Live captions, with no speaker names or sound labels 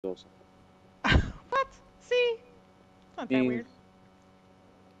Also. What? See? It's not that weird.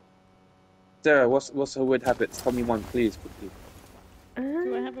 Sarah, what's her weird habits? Tell me one, please, quickly.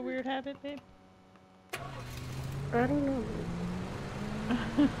 Do I have a weird habit, babe? I don't know.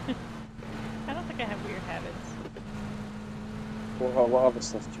 I don't think I have weird habits. What other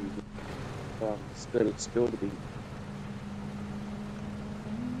stuff do you do? Spill the beans.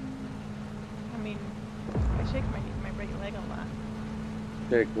 I mean, I shake my right leg a lot.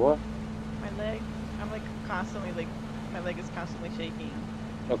 Shake what? My leg. I'm like constantly my leg is constantly shaking.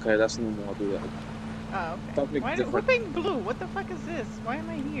 Okay, that's normal. I'll do that. Oh, okay. Who pinged blue? What the fuck is this? Why am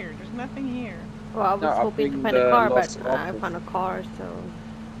I here? There's nothing here. Well, I was hoping to find a car, but I found a car, so...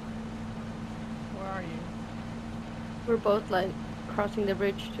 Where are you? We're both, like, crossing the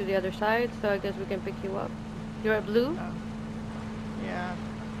bridge to the other side, so I guess we can pick you up. You're at blue? Oh. Yeah.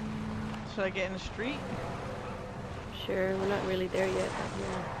 Should I get in the street? Sure, we're not really there yet, but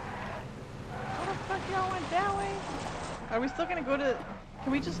yeah. What the fuck, y'all went that way? Are we still gonna go to...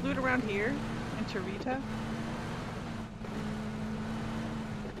 Can we just loot around here? In Tarita?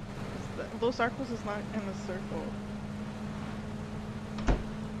 Los Arcos is not in the circle.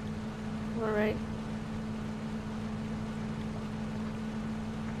 Alright.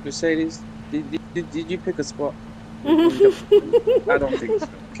 Mercedes, did you pick a spot? I don't think so.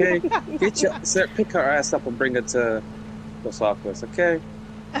 Okay, pick her ass up and bring her to Los Arcos. Okay.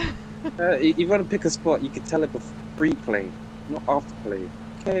 You want to pick a spot? You can tell it before pre-plane, not after plane.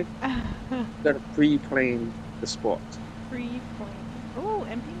 Okay. You gotta pre-plane the spot. Pre-plane. Oh,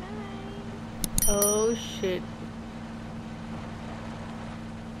 MP9. Oh shit.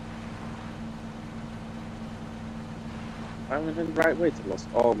 I went in the right way to Los.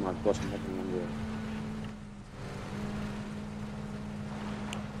 Oh my gosh, I'm having one word.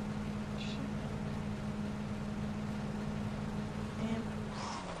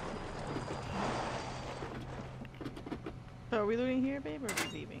 So are we looting here, babe, or are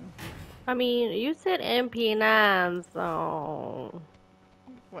we leaving? I mean, you said MP9, so...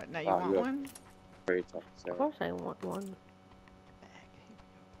 What, now you want one? Very tough, Of course I want one.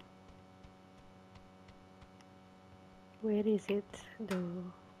 Where is it, though?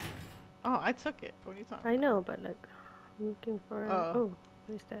 Oh, I took it. What are you talking about? I know, but like, I'm looking for... Oh,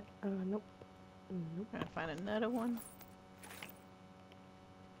 what is that? Nope. Nope. Trying to find another one.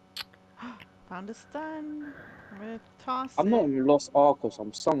 Found a stun. I'm gonna toss I'm not in Los Arcos.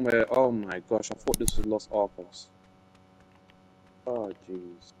 I'm somewhere. Oh my gosh, I thought this was Los Arcos. Oh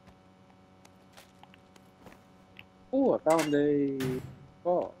jeez. Oh, I found a.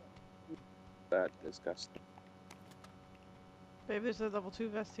 Oh, that disgusting. Babe, there's a level 2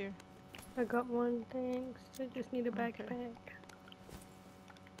 vest here. I got one, thanks. I just need a backpack.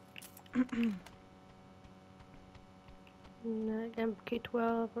 Like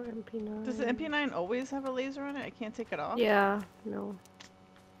MK12 or MP9. Does the MP9 always have a laser on it? I can't take it off? Yeah, no.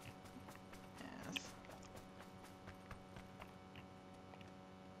 Yes.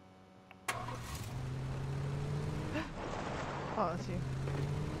 Oh, that's you.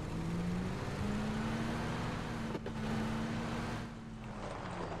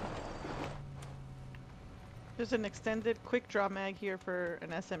 There's an extended quick draw mag here for an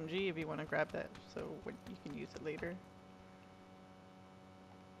SMG if you want to grab that, so you can use it later.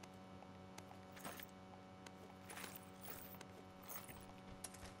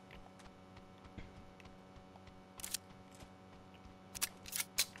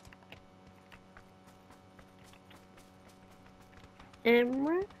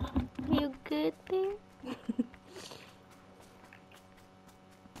 Emra, you good there?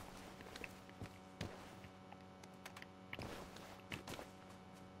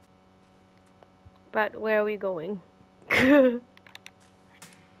 But where are we going?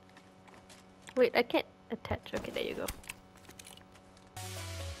 Wait, I can't attach. Okay, there you go.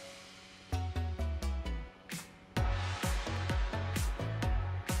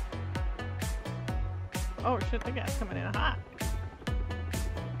 Oh shit, the guy's coming in hot.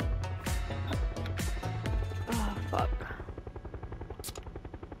 Oh, fuck.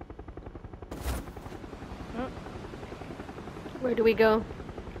 Oh. Where do we go?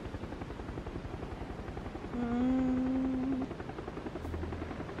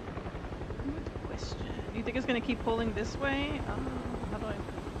 Good question. You think it's gonna keep pulling this way? How do I...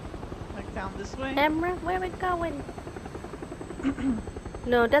 like down this way? Emra, where are we going?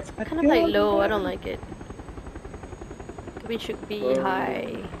 No, that's kind of like low. I don't like it. We should be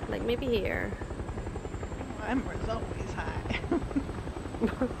high. Like maybe here. Emra's always high.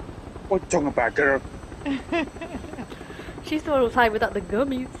 What you talking about, girl? She's the one who's high without the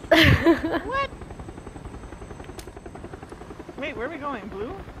gummies. What? Wait, where are we going?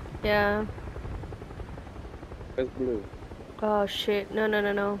 Blue? Yeah. Where's blue? Oh shit. No, no,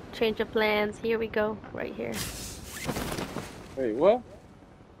 no, no. Change of plans. Here we go. Right here. Wait, what?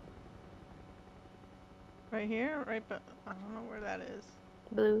 Right here? Right, but I don't know where that is.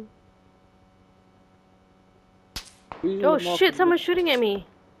 Blue. Who's Oh the mark shit, on someone's shooting at me.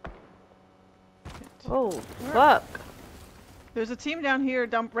 Oh, Where? fuck. There's a team down here,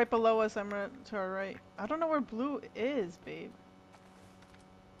 down right below us. I'm to our right. I don't know where blue is, babe.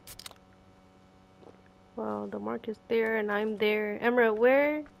 Well, the mark is there and I'm there. Emra,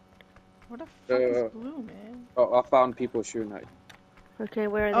 where? Where the fuck is blue, man? Oh, I found people shooting at you. Okay,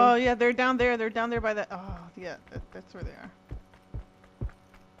 where are Oh they? yeah, they're down there. They're down there by the. Oh yeah, that's where they are.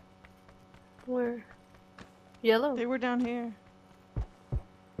 Where? Yellow. They were down here.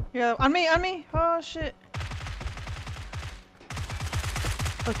 Yeah, on me, on me. Oh shit.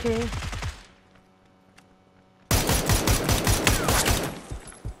 Okay.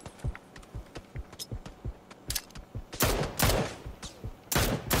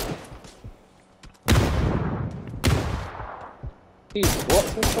 These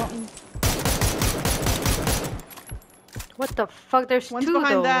bots or something? What the fuck? There's One's two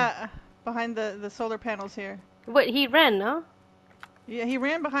behind though. that, behind the solar panels here. Wait, he ran, no? Yeah, he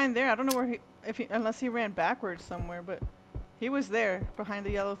ran behind there. I don't know where unless he ran backwards somewhere, but he was there behind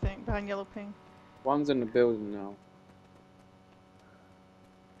the yellow thing, behind yellow ping. One's in the building now.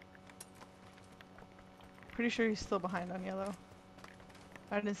 Pretty sure he's still behind on yellow.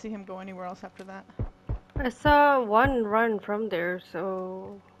 I didn't see him go anywhere else after that. I saw one run from there,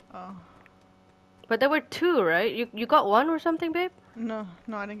 so... Oh. But there were two, right? You got one or something, babe? No,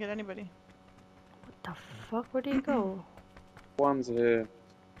 I didn't get anybody. What the fuck? Where did he go? One's here.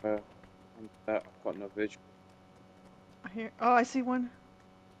 I've got no vision. Oh, I see one.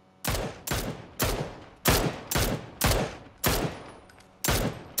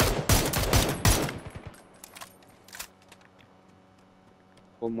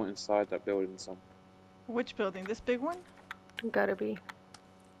 One went inside that building. Some. Which building? This big one? Gotta be.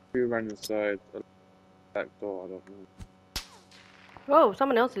 Who ran inside the back door? I don't know. Oh,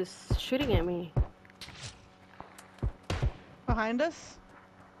 someone else is shooting at me. Behind us?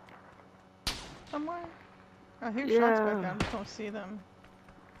 Somewhere? I hear shots Yeah. back there. I just don't see them.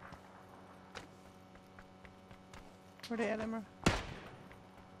 Where they at, Emma?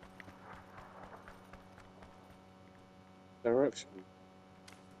 Direction.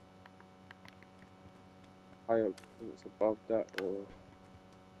 High up. I think it's above that or.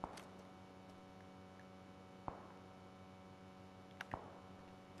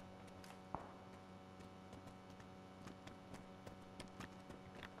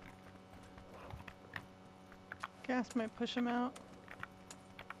 Gas might push him out.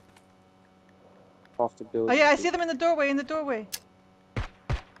 Off the building. Oh yeah, I see them in the doorway,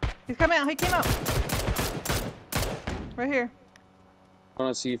 He's coming out, he came out. Right here. I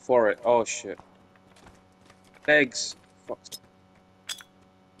want to see for it. Oh shit. Eggs. Fuck.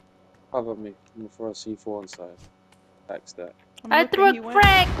 Cover me. I'm for a C4 inside. X that. I'm I looking, threw he a went.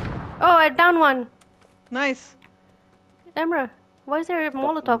 frag! Oh, I downed one. Nice. Emra, why is there a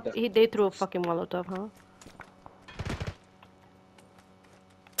Molotov? that. They threw a fucking Molotov, huh?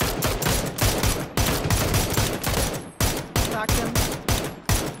 Knocked him.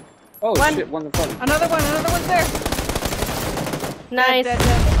 Oh One. shit, one in front. Another one's there. Nice. Dead.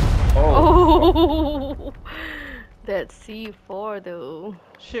 Oh. Oh, that C4 though.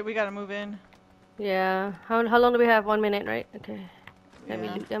 Shit, we gotta move in. Yeah. How long do we have? 1 minute, right? Okay. Let me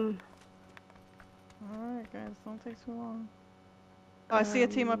Yeah. loot them. Alright guys, don't take too long. Oh, I see a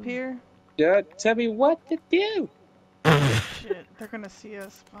team up here. Dad, tell me what to do. Shit, they're gonna see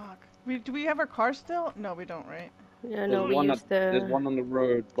us. Fuck. Do we have our car still? No, we don't, right? Yeah, no, we used There's one on the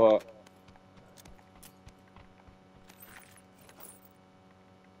road, but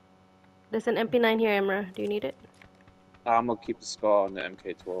there's an MP9 here, Emra. Do you need it? I'm gonna keep the scar on the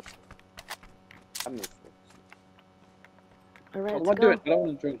MK12. I'm no Alright, I let's want to do go. it. I don't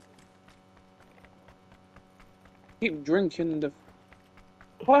want to drink. Keep drinking the.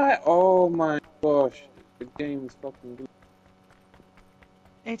 What? Oh my gosh. The game is fucking good.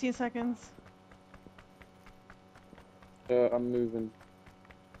 18 seconds. I'm moving.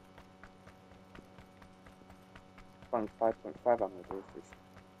 Find 5.5 I'm gonna go for.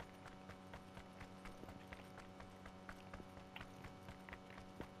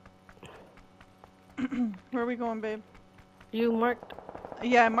 Where are we going, babe? You marked?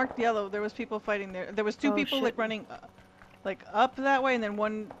 Yeah, I marked yellow. There was people fighting there. There was two Oh, people shit. like running, like up that way, and then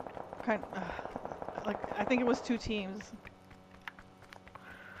one kind, like I think it was two teams.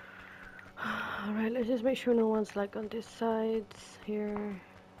 Alright, let's just make sure no one's like on this sides here.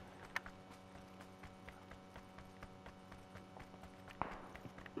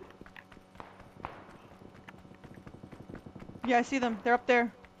 Yeah, I see them. They're up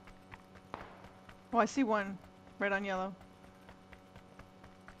there. Oh, I see one. Right on yellow.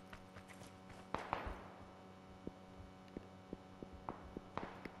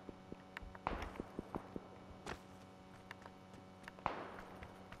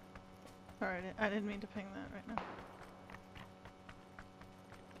 Sorry, I didn't mean to ping that right now.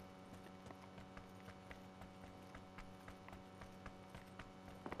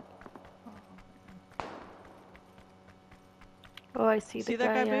 Oh, I see See the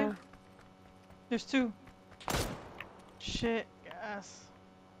that guy, yeah. babe? There's two. Shit, gas.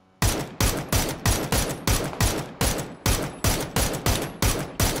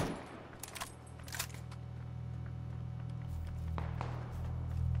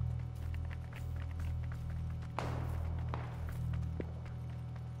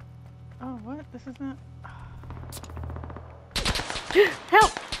 Oh, what? This is not.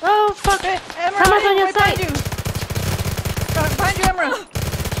 Help! Oh, fuck! Hey, Emra, Someone's on your right behind side! you! Behind you, Emra!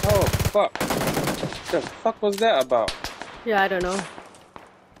 Oh, fuck. The fuck was that about? Yeah, I don't know.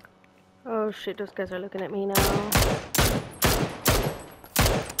 Oh shit, those guys are looking at me now.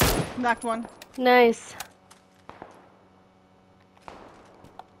 Knocked one. Nice.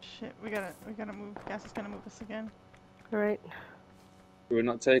 Shit, we gotta move. Gas is gonna move us again. Alright. We're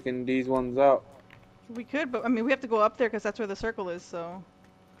not taking these ones out. We could, but I mean, we have to go up there because that's where the circle is, so.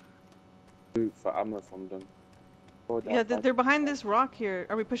 Loot for ammo from them. Oh, Yeah, that they're behind this rock here.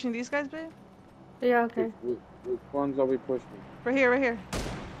 Are we pushing these guys, babe? Yeah, okay. Which ones are we pushing? Right here, right here.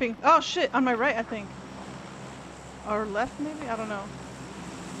 Ping. Oh shit, on my right, I think. Or left, maybe? I don't know.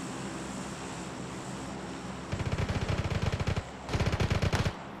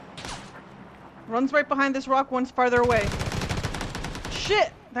 Runs right behind this rock, one's farther away.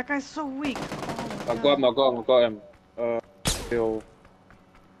 Shit! That guy's so weak. Oh my I got him, I got him. Still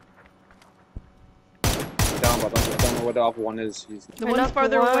down, but I don't know where the other one is. He's The I one's knocked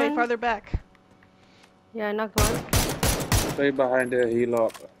farther away, one. farther back. Yeah, I knocked one. stay behind there, heal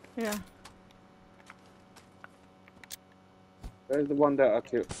up. Yeah. There's the one that I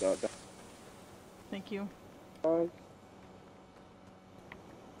killed. Thank you.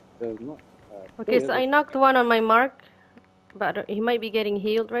 There's not. Okay, so I knocked one on my mark, but he might be getting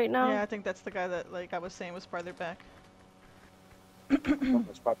healed right now. Yeah, I think that's the guy that, like I was saying, was farther back. It's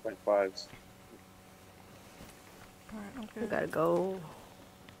 5.5s. Alright, We okay. gotta go.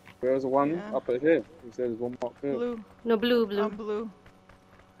 There's one Yeah. up at here. He says one more here. Blue. No, blue, blue. Blue.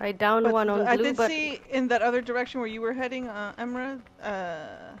 I downed But one on I blue, did but see in that other direction where you were heading, Emra,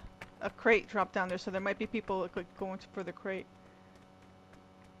 a crate dropped down there, so there might be people going for the crate.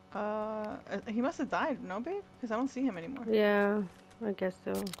 He must have died, no, babe? Because I don't see him anymore. yeah, I guess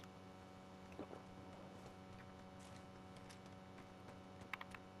so.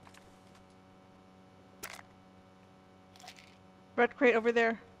 Red crate over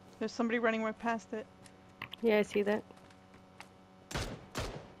there. There's somebody running right past it. Yeah, I see that.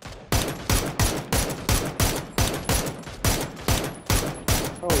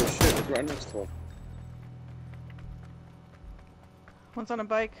 Holy shit, it's right next to him. One's on a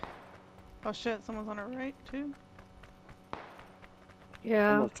bike. Oh shit, someone's on our right too.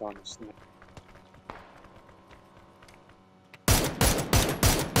 Yeah. I'm not trying to snipe.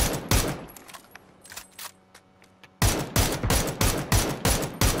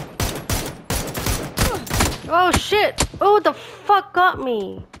 Oh shit! Oh, the fuck got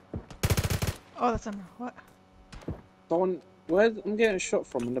me! Oh, that's Emra. What? Someone, where I'm getting shot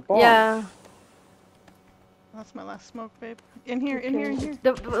from in the bar. Yeah. That's my last smoke, babe. In here, in here, in here.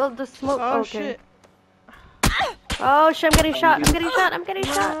 The smoke. Oh okay. shit. Oh shit! I'm getting shot! I'm getting shot! I'm getting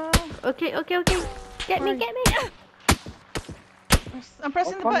shot! No. Okay, okay, okay. Get me! Get me! I'm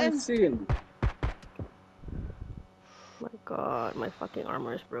pressing the I button. can't see him. My god, my fucking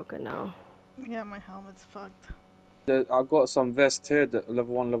armor is broken now. Yeah, my helmet's fucked. I got some vests here, the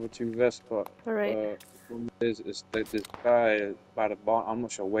level 1, level 2 vest, but Alright. this guy by the barn. I'm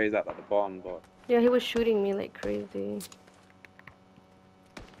not sure where he's at the barn, but Yeah, he was shooting me like crazy.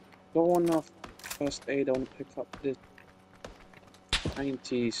 don't want enough first aid. I want to pick up this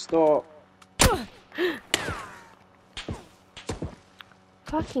 90 stop.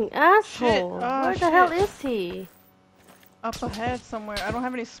 Fucking asshole! Oh, Where the hell shit. is he? Up ahead somewhere. I don't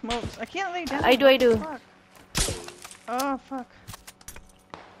have any smokes. I can't lay down. I do, I do. Fuck. Oh, fuck.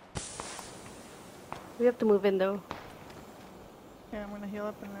 We have to move in though. Yeah, I'm gonna heal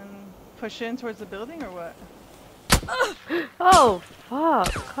up and then push in towards the building or what? Oh,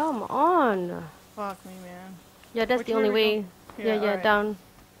 fuck. Come on. Fuck me, man. Yeah, that's Which the way only we way. go? Yeah, yeah, alright. down.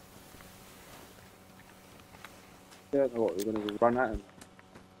 Yeah, what, we're gonna run at him.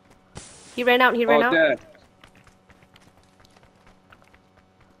 He ran out, he ran Oh, out. there.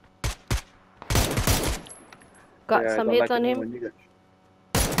 Got Yeah, I some don't hits like it on more him. when you get-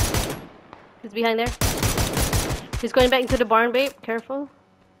 He's behind there. He's going back into the barn, babe. Careful.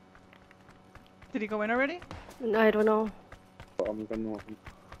 Did he go in already? No, I don't know. But I'm gonna.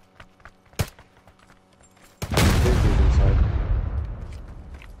 He's inside.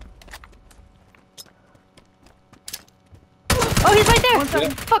 Oh, he's right there! One's out. Yeah.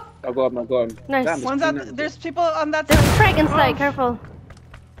 Fuck! I got him, I got him. Nice. Damn, it's One's out. peanut. There's people on that There's side. a frag inside, Oh, careful.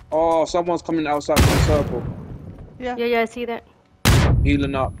 Oh, someone's coming outside from the circle. Yeah. Yeah, yeah, I see that.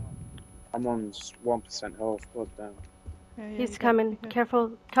 Healing up. I'm on 1% health. God damn. Yeah, yeah, He's you got- coming. you got-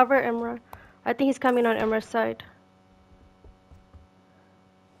 Careful. Cover Emra. I think he's coming on Emra's side.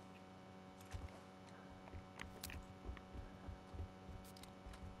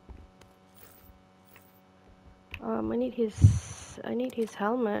 I need his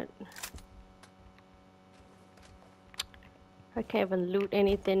helmet. I can't even loot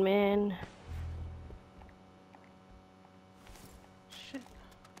anything, man. Shit.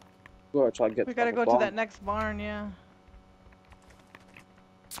 Gotta try to get We gotta the go to barn. that next barn, yeah.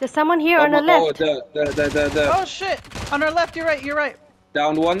 There's someone here on the Oh, left. there. Oh shit! On our left, you're right, you're right.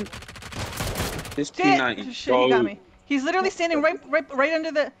 Down one. This P90. Shit, shit, he got me. He's literally standing right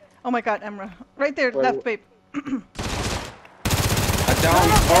under the. Oh my god, Emra. Right there, Wait, left, babe. I down.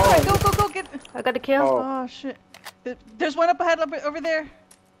 Emra, go, get. I got a kill. Oh. Oh shit. There's one up ahead, over there.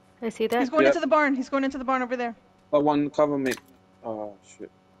 I see that. He's going Yep. into the barn. He's going into the barn over there. That one cover me. Oh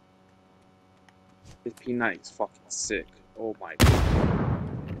shit. This P90 is fucking sick. Oh my god.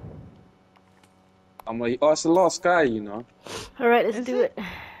 I'm like, oh, it's the last guy, you know. Alright, let's Is do it? it.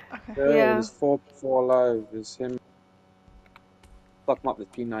 Okay. Yeah, Yeah. there's four alive. There's him. Fuck him up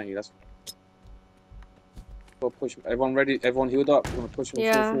with P90. That's. Go push him. Everyone ready? Everyone healed up. We're gonna push him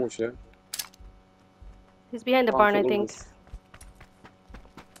Yeah. full force, yeah? He's behind the Can't barn, I kill think. this.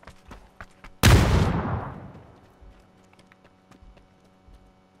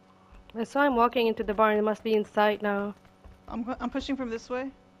 I saw him walking into the barn. He must be inside now. I'm pushing from this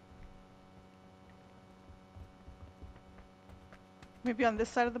way. Maybe on this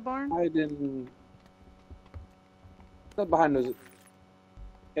side of the barn. I didn't. Not behind those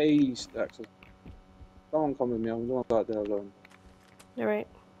A stacks. Someone come with me. I'm gonna go out there alone. Alright.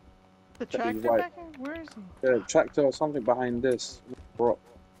 The That is tractor right. back here? Where is he? Yeah, tractor or something behind this. Rock.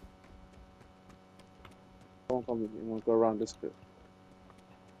 Someone come with me. I'm gonna go around this bit.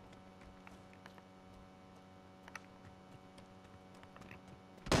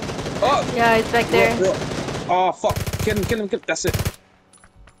 Oh! Yeah, he's back there. Rock. Oh fuck! Kill him! That's it.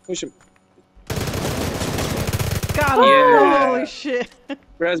 Push him. Got him! Yeah. Holy shit!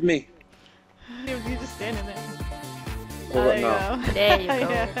 Where's me? You're just standing there. Oh, there you no. go. There you go.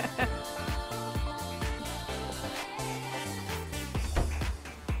 Yeah.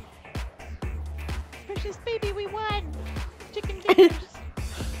 Precious baby, we won! Chicken dinners!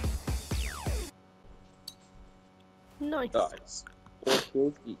 Nice. Nice. 4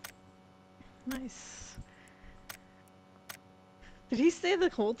 kills each. Nice. Did he stay the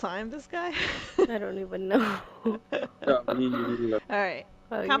whole time, this guy? I don't even know. Yeah, Alright.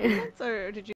 Oh, yeah. Compliments, or did you